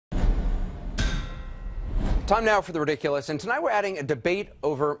Time now for the ridiculous, and tonight we're adding a debate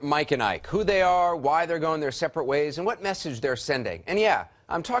over Mike and Ike. Who they are, why they're going their separate ways, and what message they're sending. And yeah,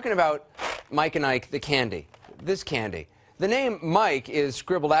 I'm talking about Mike and Ike, the candy. This candy. The name Mike is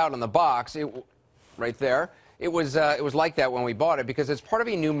scribbled out on the box, right there. It was like that when we bought it because it's part of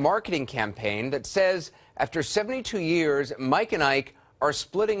a new marketing campaign that says after 72 years, Mike and Ike are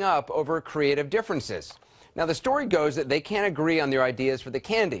splitting up over creative differences. Now, the story goes that they can't agree on their ideas for the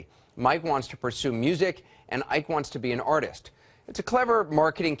candy. Mike wants to pursue music, and Ike wants to be an artist. It's a clever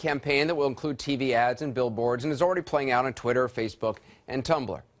marketing campaign that will include TV ads and billboards and is already playing out on Twitter, Facebook, and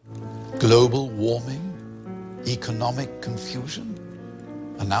Tumblr. Global warming, economic confusion,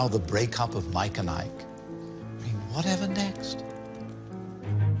 and now the breakup of Mike and Ike. I mean, whatever next?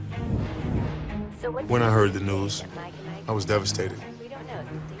 When I heard the news, I was devastated.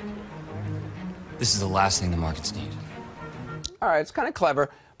 This is the last thing the markets need. All right, it's kind of clever,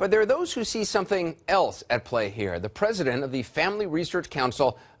 but there are those who see something else at play here. The president of the Family Research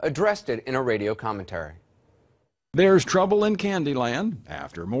Council addressed it in a radio commentary. There's trouble in Candyland.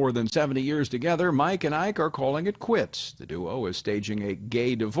 After more than 70 years together, Mike and Ike are calling it quits. The duo is staging a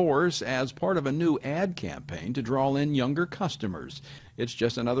gay divorce as part of a new ad campaign to draw in younger customers. It's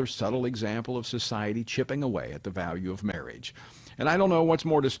just another subtle example of society chipping away at the value of marriage. And I don't know what's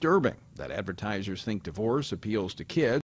more disturbing, that advertisers think divorce appeals to kids